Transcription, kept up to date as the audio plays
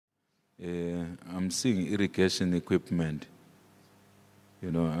I'm seeing irrigation equipment.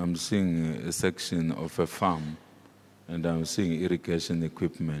 You know, I'm seeing a section of a farm, and I'm seeing irrigation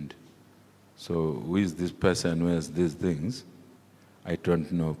equipment. So who is this person who has these things? I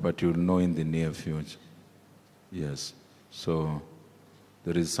don't know, but you'll know in the near future. Yes. So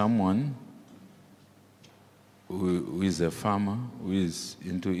there is someone who is a farmer, who is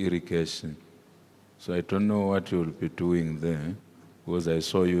into irrigation. So I don't know what you'll be doing there, because I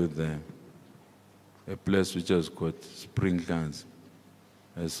saw you there. A place which has got sprinklers.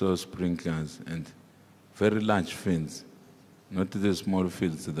 I saw sprinklers and very large fields, not the small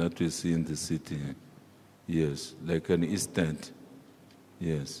fields that we see in the city. Yes, like an estate.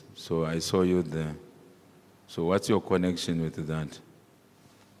 Yes, so I saw you there. So what's your connection with that?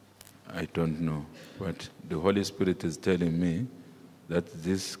 I don't know, but the Holy Spirit is telling me that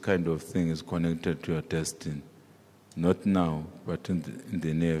this kind of thing is connected to your destiny. Not now, but in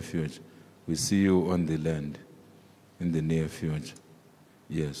the near future. We see you on the land in the near future.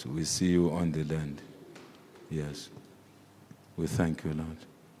 Yes, we see you on the land. Yes. We thank you, Lord.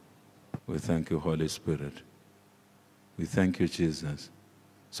 We thank you, Holy Spirit. We thank you, Jesus.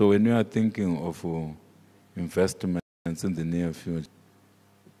 So when you are thinking of investments in the near future,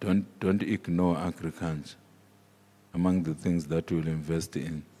 don't ignore agriculture among the things that you will invest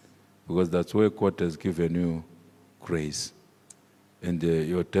in, because that's where God has given you grace. And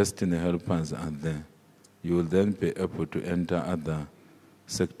your destiny helpers are there. You will then be able to enter other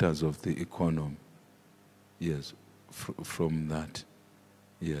sectors of the economy. Yes, from that.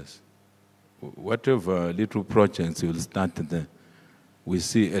 Yes. Whatever little projects you will start there, we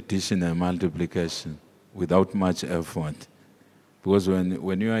see addition and multiplication without much effort. Because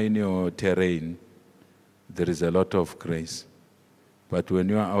when you are in your terrain, there is a lot of grace. But when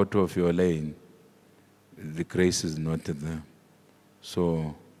you are out of your lane, the grace is not there.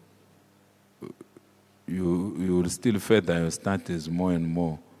 So you will still further your status more and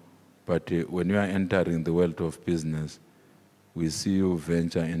more. But when you are entering the world of business, we see you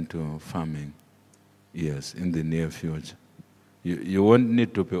venture into farming. Yes, in the near future. You won't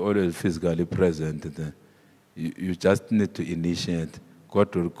need to be always physically present there. You just need to initiate.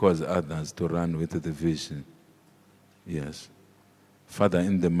 God will cause others to run with the vision. Yes. Father,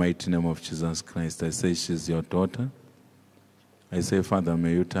 in the mighty name of Jesus Christ, I say she's your daughter. I say, Father,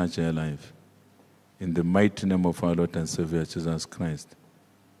 may you touch her life. In the mighty name of our Lord and Savior, Jesus Christ,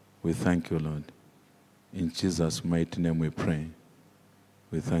 we thank you, Lord. In Jesus' mighty name we pray.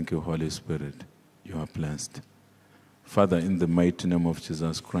 We thank you, Holy Spirit. You are blessed. Father, in the mighty name of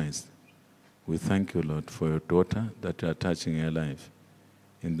Jesus Christ, we thank you, Lord, for your daughter that you are touching her life.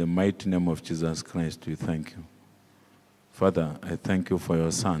 In the mighty name of Jesus Christ, we thank you. Father, I thank you for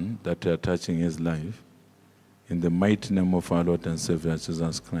your son that you are touching his life. In the mighty name of our Lord and Savior,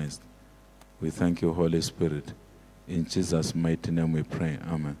 Jesus Christ, we thank you, Holy Spirit. In Jesus' mighty name we pray.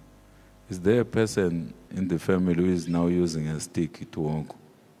 Amen. Is there a person in the family who is now using a stick to walk?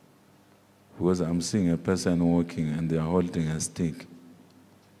 Because I'm seeing a person walking and they are holding a stick.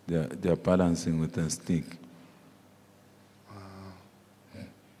 They are balancing with a stick.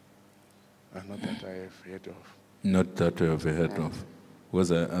 Not that I have heard of. Not that I have heard of.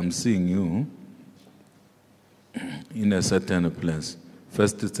 Because I'm seeing you in a certain place.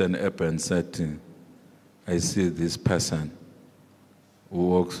 First it's an urban setting. I see this person who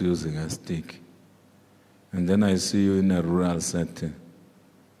walks using a stick. And then I see you in a rural setting.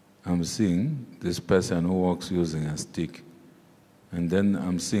 I'm seeing this person who walks using a stick. And then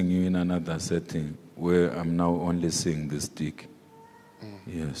I'm seeing you in another setting where I'm now only seeing the stick.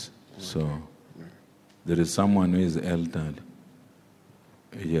 Yes. So there is someone who is elderly.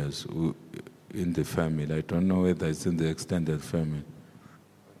 Yes, in the family. I don't know whether it's in the extended family,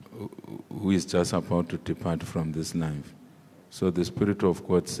 who is just about to depart from this life. So the Spirit of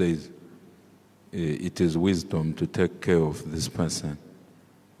God says it is wisdom to take care of this person.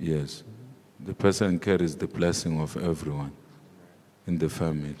 Yes. The person carries the blessing of everyone in the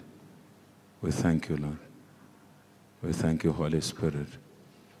family. We thank you, Lord. We thank you, Holy Spirit.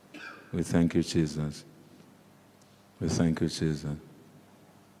 We thank you, Jesus. We thank you, Jesus.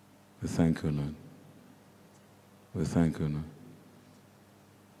 We thank you, Lord. We thank you, Lord.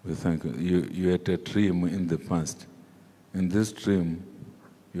 We thank you. You had a dream in the past. In this dream,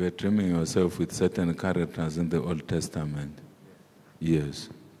 you were dreaming yourself with certain characters in the Old Testament. Yes,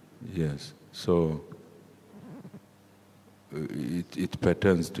 yes. So it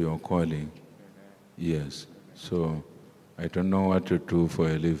pertains to your calling. Yes. So I don't know what to do for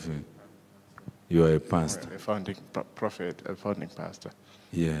a living. You are a pastor. A founding prophet, a founding pastor.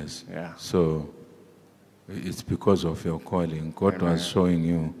 Yes. Yeah. So it's because of your calling. God was showing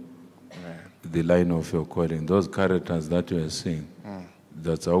you the line of your calling. Those characters that you are seeing,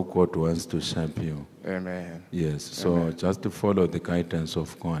 that's how God wants to shape you. Amen. Yes, so just to follow the guidance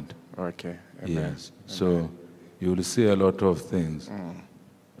of God. Okay. Amen. Yes, so you will see a lot of things.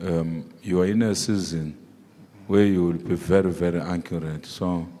 You are in a season where you will be very, very accurate.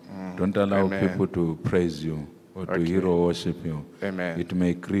 So don't allow people to praise you or to hear or worship you. Amen. It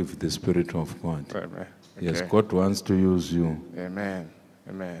may grieve the Spirit of God. Amen. Yes, Okay. God wants to use you. Amen.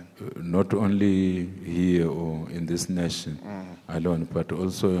 Amen. Not only here or in this nation alone, but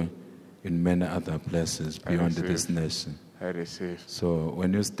also in many other places beyond this nation. I receive. So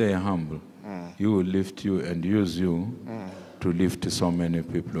when you stay humble, He will lift you and use you to lift so many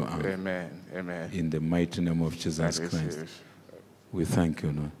people up. Amen. Amen. In the mighty name of I Jesus Christ. receive. We thank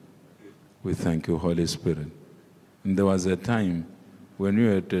you, Lord. We thank you, Holy Spirit. And there was a time when you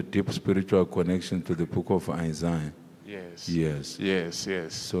had a deep spiritual connection to the book of Isaiah. Yes. Yes. Yes.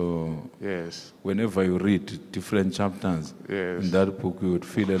 Yes. So Yes. whenever you read different chapters Yes. in that book, you would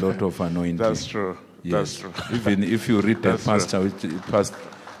feel a lot of anointing. That's true. Yes. That's true. Even if you read a That's true.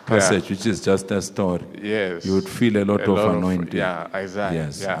 passage which is just a story, Yes. you would feel a lot of anointing. Yeah, Isaiah.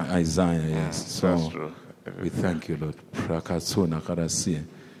 Yes, Yeah. Isaiah, yes. That's So true. we thank you, Lord. Prakatsuna karasi,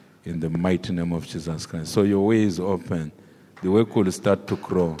 in the mighty name of Jesus Christ. So your way is open. The work will start to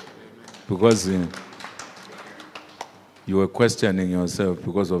grow. Because you were questioning yourself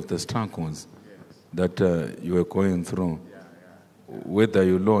because of the struggles that you were going through. Whether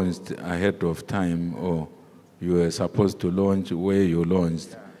you launched ahead of time or you were supposed to launch where you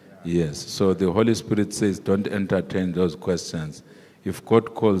launched. Yes. So the Holy Spirit says, don't entertain those questions. If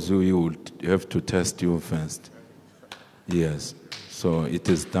God calls you, He will have to test you first. Yes. So it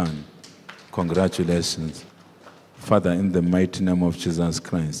is done. Congratulations. Father, in the mighty name of Jesus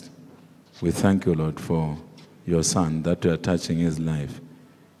Christ, we thank you, Lord, for your Son, that you are touching his life.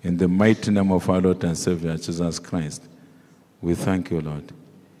 In the mighty name of our Lord and Savior, Jesus Christ, we thank you, Lord.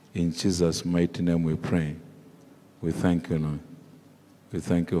 In Jesus' mighty name we pray. We thank you, Lord. We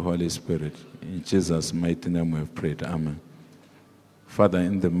thank you, Holy Spirit. In Jesus' mighty name we have prayed. Amen. Father,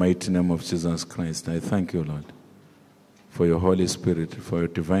 in the mighty name of Jesus Christ, I thank you, Lord, for your Holy Spirit, for your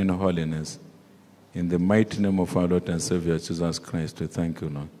divine holiness. In the mighty name of our Lord and Savior, Jesus Christ, we thank you,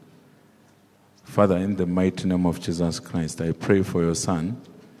 Lord. Father, in the mighty name of Jesus Christ, I pray for your Son.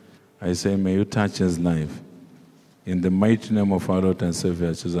 I say, may you touch his life. In the mighty name of our Lord and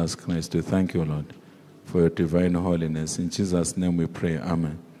Savior, Jesus Christ, we thank you, Lord, for your divine holiness. In Jesus' name we pray.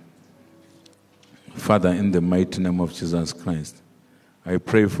 Amen. Father, in the mighty name of Jesus Christ, I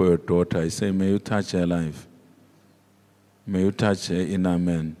pray for your daughter. I say, may you touch her life. May you touch her inner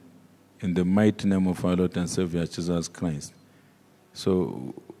man. In the mighty name of our Lord and Savior, Jesus Christ.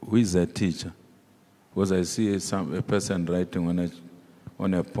 So, who is a teacher? Because I see a person writing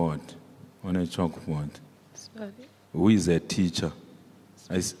on a board, on a chalkboard. Sorry. Who is a teacher?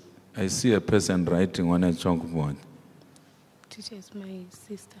 I see a person writing on a chalkboard. Teacher is my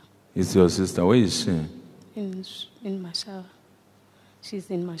sister It's your sister. Where is she? in Mashawa. She's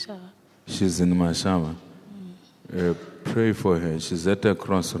in Mashawa. She's in Mashawa. Pray for her. She's at a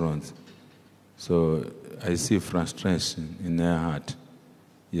crossroads. So I see frustration in her heart.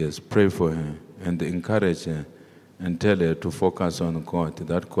 Yes, pray for her and encourage her and tell her to focus on God,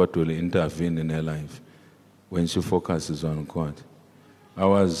 that God will intervene in her life when she focuses on God. I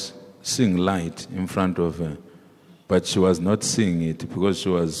was seeing light in front of her, but she was not seeing it because she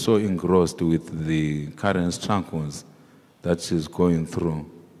was so engrossed with the current struggles that she's going through.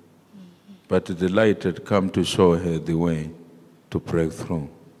 But the light had come to show her the way to break through.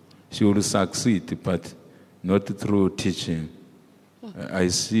 She will succeed, but not through teaching. I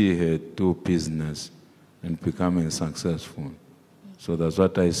see her do business and becoming successful. So that's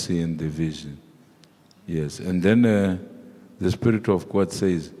what I see in the vision. Yes, and then the Spirit of God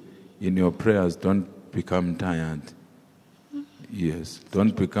says, in your prayers, don't become tired. Yes,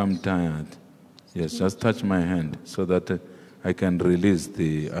 don't become tired. Yes, just touch my hand so that I can release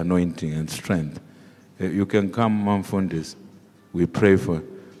the anointing and strength. You can come, Mom Fundis. We pray for.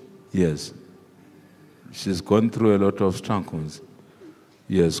 Yes. She's gone through a lot of struggles.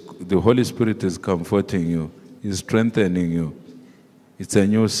 Yes, the Holy Spirit is comforting you. He's strengthening you. It's a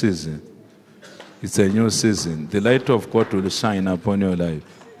new season. It's a new season. The light of God will shine upon your life.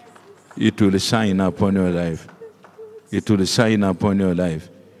 It will shine upon your life. It will shine upon your life.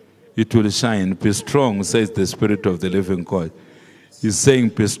 It will shine. Be strong, says the Spirit of the living God. He's saying,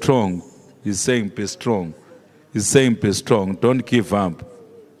 be strong. He's saying, be strong. He's saying, be strong. Don't give up.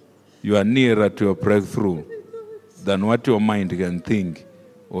 You are nearer to your breakthrough than what your mind can think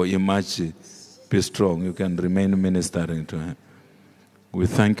or imagine. Be strong. You can remain ministering to him. We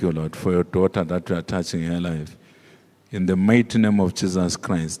thank you, Lord, for your daughter that you are touching her life. In the mighty name of Jesus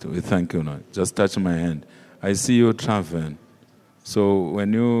Christ, we thank you, Lord. Just touch my hand. I see you traveling. So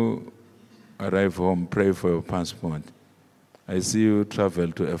when you arrive home, pray for your passport. I see you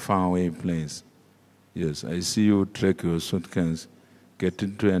travel to a faraway place. Yes, I see you take your suitcase, get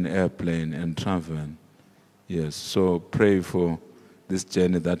into an airplane and travel. Yes, so pray for this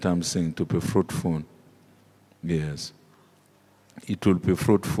journey that I'm seeing to be fruitful. Yes, it will be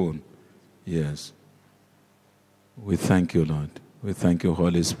fruitful. Yes. We thank you, Lord. We thank you,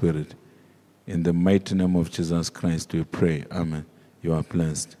 Holy Spirit. In the mighty name of Jesus Christ, we pray. Amen. You are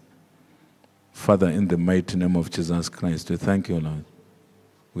blessed. Father, in the mighty name of Jesus Christ, we thank you, Lord.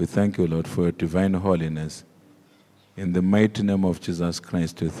 We thank you, Lord, for your divine holiness. In the mighty name of Jesus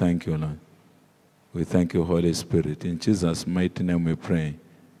Christ, we thank you, Lord. We thank you, Holy Spirit. In Jesus' mighty name we pray.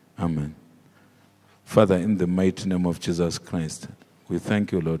 Amen. Father, in the mighty name of Jesus Christ, we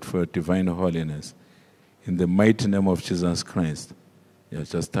thank you, Lord, for your divine holiness. In the mighty name of Jesus Christ. Yeah,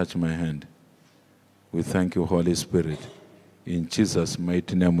 just touch my hand. We thank you, Holy Spirit. In Jesus'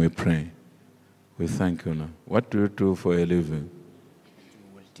 mighty name we pray. We thank you, Lord. What do you do for a living?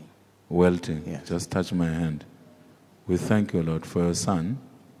 Welding. Welding. Yes. Just touch my hand. We thank you, Lord, for your son.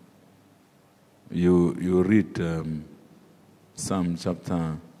 You read Psalm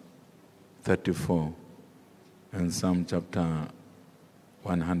chapter 34 and Psalm chapter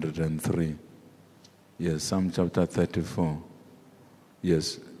 103. Yes, Psalm chapter 34.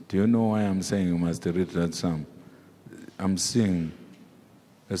 Yes. Do you know why I'm saying you must read that psalm? I'm seeing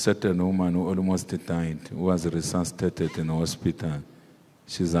a certain woman who almost died, who was resuscitated in a hospital.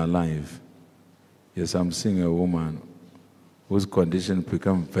 She's alive. Yes, I'm seeing a woman whose condition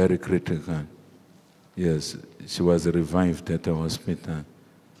became very critical. Yes, she was revived at a hospital.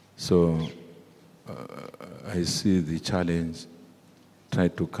 So I see the challenge try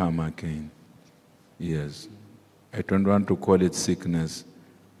to come again. Yes. I don't want to call it sickness.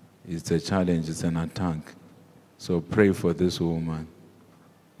 It's a challenge, it's an attack. So pray for this woman.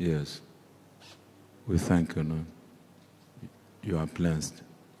 Yes. We thank you, Lord. You are blessed.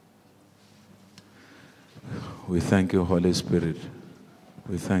 We thank you, Holy Spirit.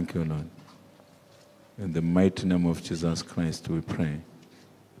 We thank you, Lord. In the mighty name of Jesus Christ, we pray.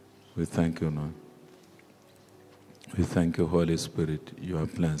 We thank you, Lord. We thank you, Holy Spirit. You are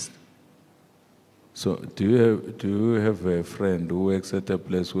blessed. So, do you have a friend who works at a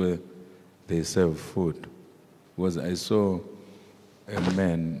place where they serve food? Because I saw a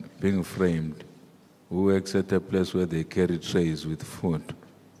man being framed who works at a place where they carry trays with food.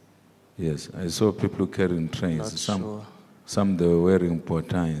 Yes, I saw people carrying trays. Not sure. Some they were wearing bow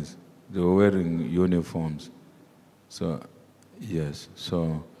ties. They were wearing uniforms. So, yes.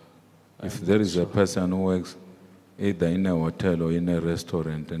 So, if there is a person who works either in a hotel or in a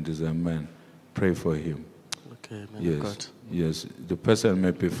restaurant and is a man, pray for him. Okay, man of Yes, God. yes. The person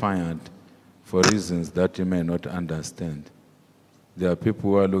may be fired for reasons that you may not understand. There are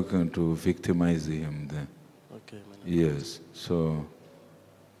people who are looking to victimize him there. Okay, man of Yes. So,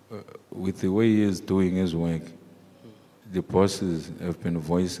 with the way he is doing his work, the bosses have been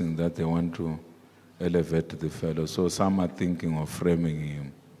voicing that they want to elevate the fellow. So some are thinking of framing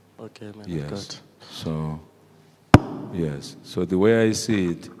him. God. Okay, man of Yes. God. So, yes. So the way I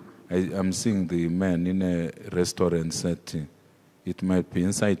see it, I'm seeing the man in a restaurant setting. It might be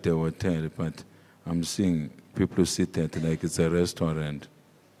inside a hotel, but I'm seeing people seated like it's a restaurant.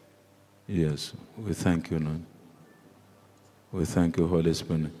 Yes. We thank you, Lord. We thank you, Holy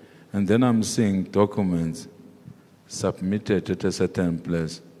Spirit. And then I'm seeing documents submitted at a certain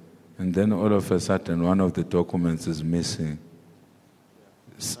place. And then all of a sudden, one of the documents is missing.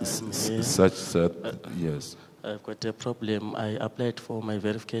 Such that, yes. I've got a problem. I applied for my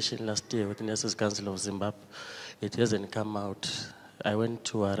verification last year with the Nurses Council of Zimbabwe. It hasn't come out. I went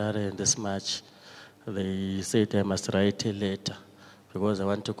to Harare this March. They said I must write a letter because I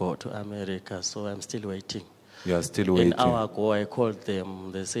want to go to America, so I'm still waiting. You are still waiting. An hour ago, I called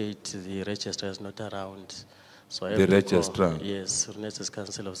them. They said the registrar is not around. So I have The to registrar? Go. Yes, Nurses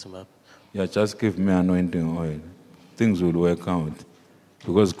Council of Zimbabwe. Yeah, just give me anointing oil. Things will work out.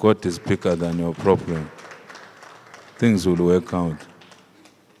 Because God is bigger than your problem. Things will work out.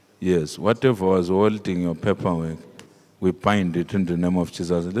 Yes, whatever was holding your paperwork, we bind it in the name of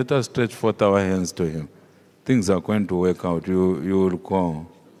Jesus. Let us stretch forth our hands to Him. Things are going to work out. You will go.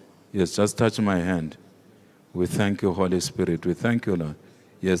 Yes, just touch my hand. We thank you, Holy Spirit. We thank you, Lord.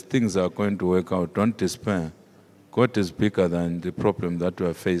 Yes, things are going to work out. Don't despair. God is bigger than the problem that you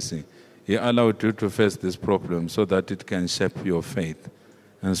are facing. He allowed you to face this problem so that it can shape your faith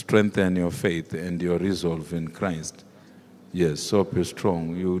and strengthen your faith and your resolve in Christ. Yes, so be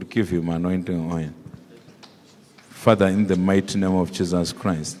strong. You will give him anointing oil. Father, in the mighty name of Jesus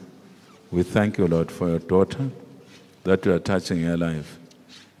Christ, we thank you, Lord, for your daughter, that you are touching her life.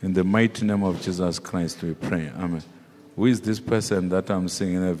 In the mighty name of Jesus Christ, we pray. Amen. Who is this person that I'm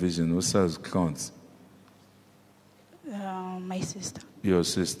seeing in a vision who sells clothes? My sister. Your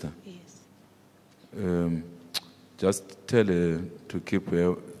sister. Yes. Just tell her to keep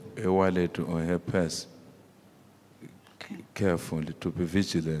a wallet or her purse Okay. carefully, to be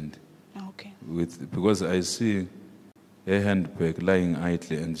vigilant. Okay. Because I see a handbag lying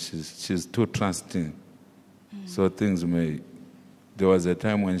idly and she's too trusting. So things may... There was a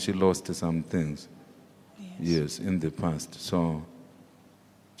time when she lost some things. Yes, in the past. So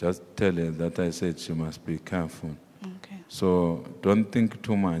just tell her that I said she must be careful. Okay. So don't think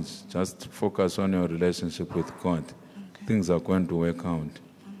too much. Just focus on your relationship with God. Okay. Things are going to work out.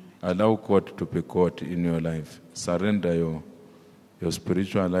 Allow God to be God in your life. Surrender your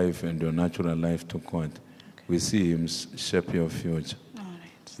spiritual life and your natural life to God. We see Him shape your future. All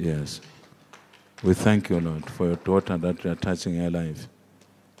right. Yes. We thank you, Lord, for your daughter that you are touching her life.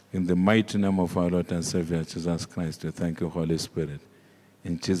 In the mighty name of our Lord and Savior, Jesus Christ, we thank you, Holy Spirit.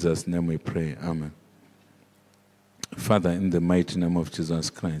 In Jesus' name we pray. Amen. Father, in the mighty name of Jesus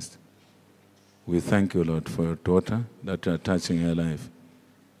Christ, we thank you, Lord, for your daughter that you are touching her life.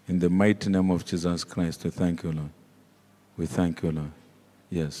 In the mighty name of Jesus Christ, we thank you, Lord. We thank you, Lord.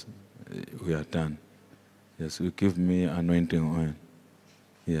 Yes, we are done. Yes, you give me anointing oil.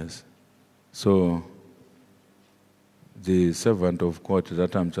 Yes. So, the servant of God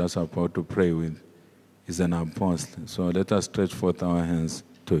that I'm just about to pray with is an apostle. So let us stretch forth our hands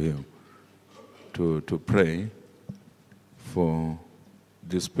to him to pray. For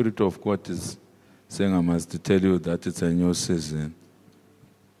the Spirit of God is saying, I must tell you that it's a new season.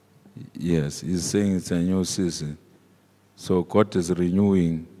 Yes, he's saying it's a new season. So God is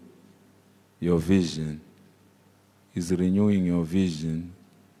renewing your vision. He's renewing your vision.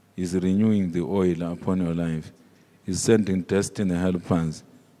 He's renewing the oil upon your life. He's sending destiny helpers.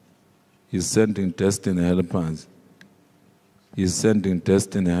 He's sending destiny helpers. He's sending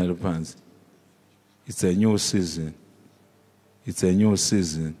destiny helpers. It's a new season. It's a new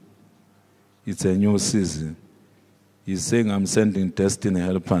season. It's a new season. He's saying, I'm sending destiny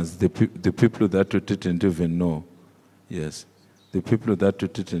helpers, the people that you didn't even know. Yes, the people that you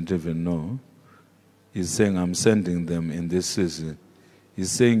didn't even know. He's saying, I'm sending them in this season. He's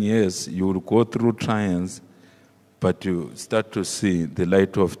saying, yes, you will go through trials, but you start to see the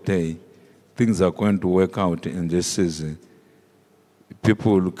light of day. Things are going to work out in this season.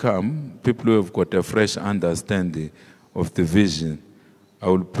 People will come, people who have got a fresh understanding of the vision. I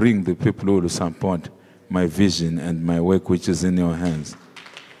will bring the people who will support my vision and my work which is in your hands.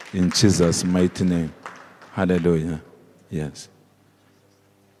 In Jesus' mighty name. Hallelujah. Yes.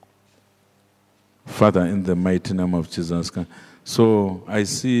 Father, in the mighty name of Jesus Christ. So I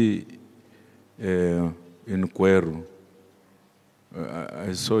see in Kweru,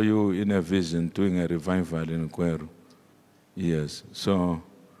 I saw you in a vision doing a revival in Kweru. Yes. So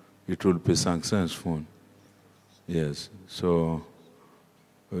it will be successful. Yes. So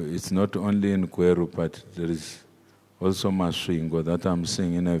it's not only in Kweru, but there is also Maswingo that I'm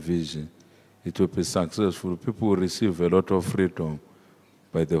seeing in a vision. It will be successful. People will receive a lot of freedom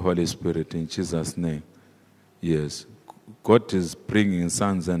by the Holy Spirit in Jesus' name. Yes. God is bringing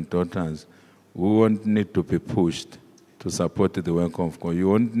sons and daughters who won't need to be pushed to support the work of God. You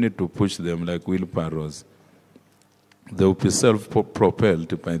won't need to push them like wheelbarrows. They will be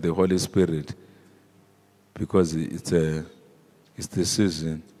self-propelled by the Holy Spirit because it's the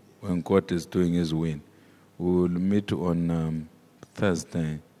season when God is doing His will. We will meet on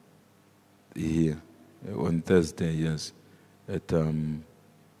Thursday here. On Thursday, yes, at 2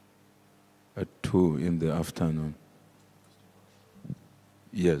 in the afternoon.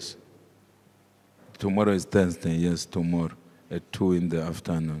 Yes. Tomorrow is Thursday, yes, tomorrow at 2 in the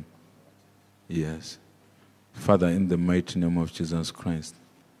afternoon. Yes. Father, in the mighty name of Jesus Christ,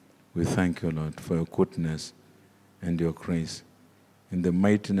 we thank you, Lord, for your goodness and your grace. In the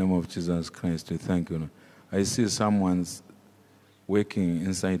mighty name of Jesus Christ, we thank you, Lord. I see someone's working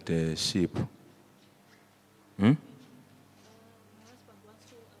inside a ship. Hmm?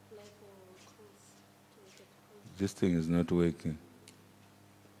 This thing is not working.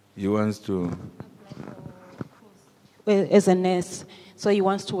 He wants to... As a nurse, so he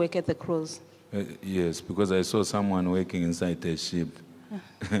wants to work at the cruise. Yes, because I saw someone working inside a ship.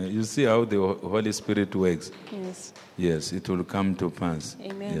 You see how the Holy Spirit works? Yes. Yes, it will come to pass.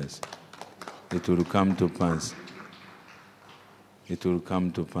 Amen. Yes, it will come to pass. It will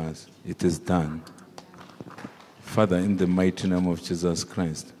come to pass. It is done. Father, in the mighty name of Jesus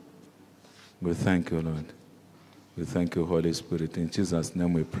Christ, we thank you, Lord. We thank you, Holy Spirit. In Jesus'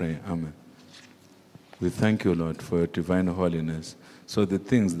 name we pray. Amen. We thank you, Lord, for your divine holiness. So the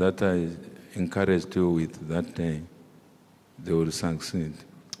things that I encouraged you with that day, they will succeed.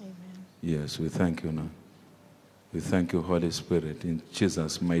 Amen. Yes, we thank you, Lord. We thank you, Holy Spirit. In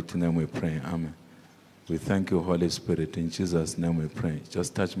Jesus' mighty name we pray. Amen. We thank you, Holy Spirit. In Jesus' name we pray.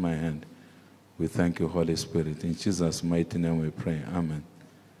 Just touch my hand. We thank you, Holy Spirit. In Jesus' mighty name we pray. Amen.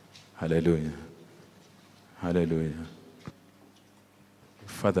 Hallelujah. Hallelujah.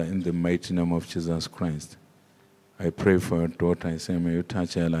 Father, in the mighty name of Jesus Christ, I pray for your daughter. I say, may you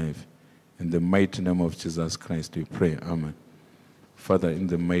touch her life. In the mighty name of Jesus Christ, we pray. Amen. Father, in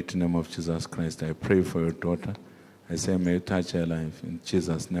the mighty name of Jesus Christ, I pray for your daughter. I say, may you touch her life. In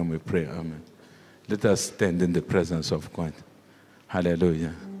Jesus' name we pray. Amen. Let us stand in the presence of God.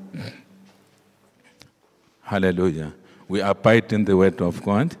 Hallelujah. Hallelujah. We abide in the word of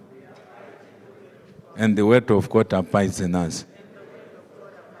God. And the word of God abides in us.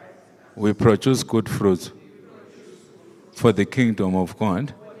 We produce good fruits for the kingdom of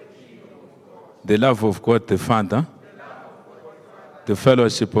God, the love of God the Father, the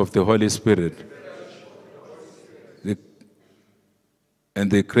fellowship of the Holy Spirit,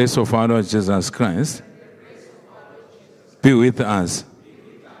 and the grace of our Lord Jesus Christ be with us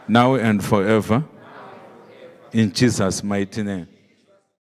now and forever. In Jesus' mighty name.